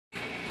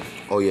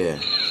Oh yeah,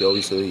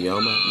 Kiyohisa, you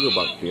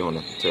about to be on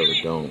the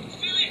Takeover Dome.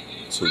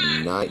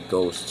 Tonight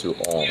goes to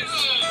ours.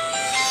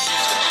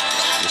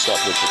 What's up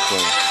with the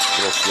queen?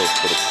 Throw slip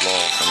for the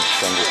claw and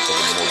strangle for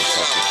the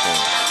motorcycle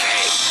king.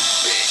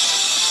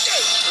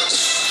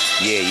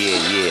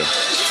 Yeah.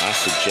 I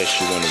suggest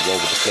you want to roll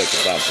with the click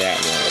about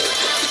that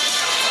one.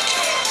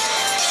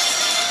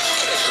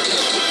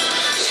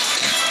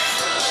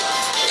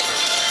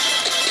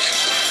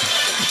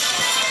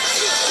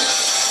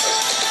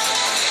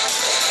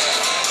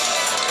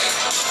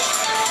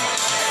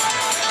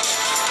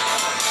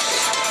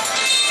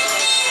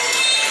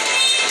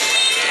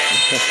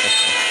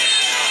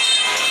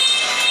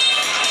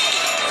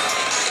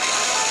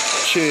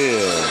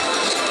 Chill.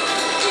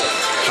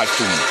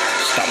 Typhoon,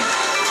 stomach.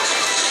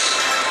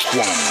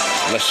 Twang.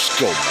 Let's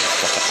go,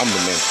 motherfucker. I'm the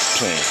man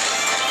playing.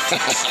 I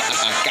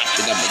got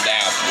your number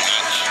down,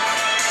 bitch.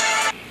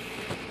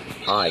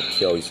 Alright,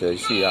 Kiyohisa, you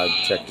see how to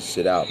check this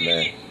shit out,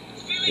 man.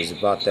 It's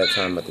about that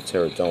time at the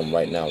Takeover Dome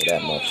right now with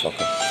that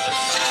motherfucker.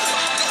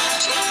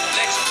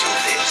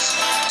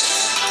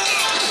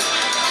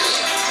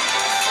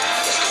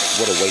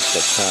 What a waste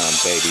of time,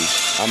 baby.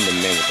 I'm the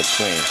man with the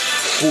plan.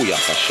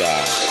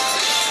 Booyakasha.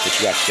 What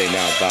you got to say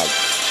now about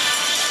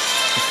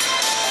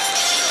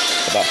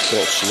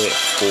throat slit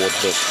for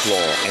the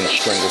claw and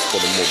strangle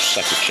for the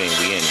motorcycle chain?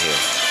 We in here.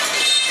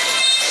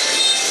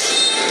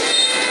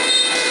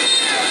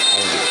 I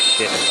don't give a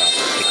shit about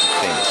sticky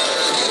fingers.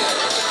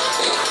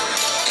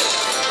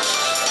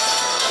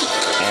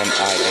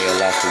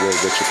 MIA lost the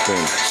word Richard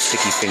Quinn.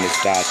 Sticky fingers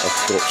dies of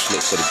throat slit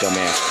for the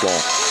dumbass claw.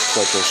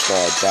 Photo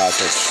star dies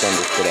of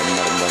strangle for that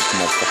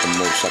motherfucking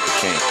motorcycle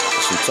chain.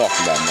 That's what I'm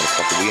talking about,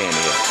 motherfucker. We in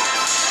here.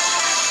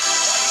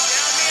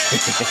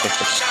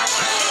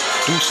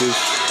 Deuces.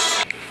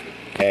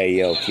 Hey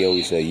yo,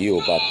 Kiyohisa, you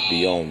about to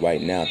be on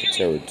right now at the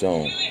Takeover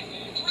Dome.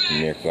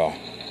 Mirko.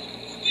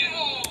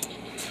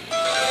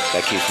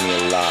 That keeps me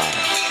alive.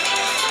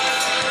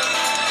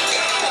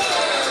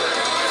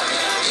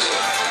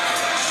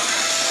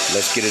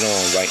 Let's get it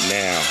on right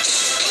now.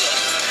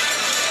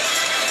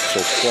 So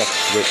fuck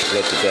Rich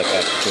Blood to death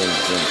after doing the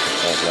gym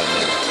off right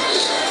now.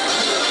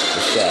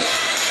 What's up?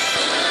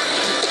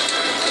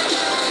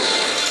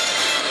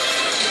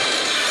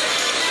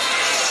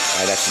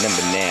 That's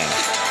number 9.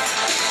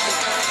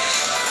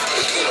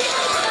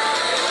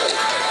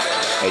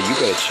 Hey, you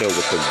better chill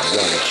with the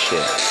run shit.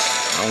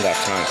 I don't got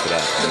time for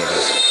that, nigga.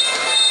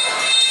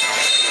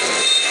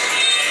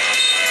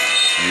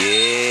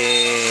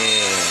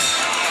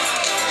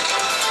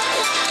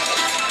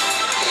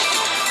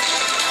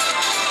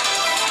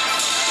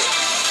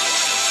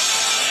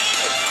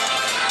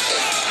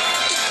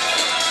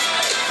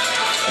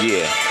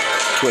 Yeah,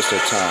 Twister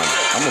time.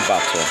 I'm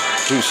about to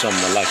do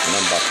something I like and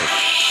I'm about to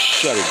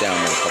shut it down,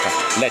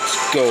 motherfucker. Let's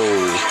go.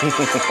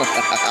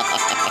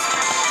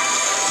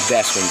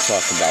 That's what I'm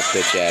talking about,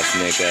 bitch ass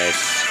niggas.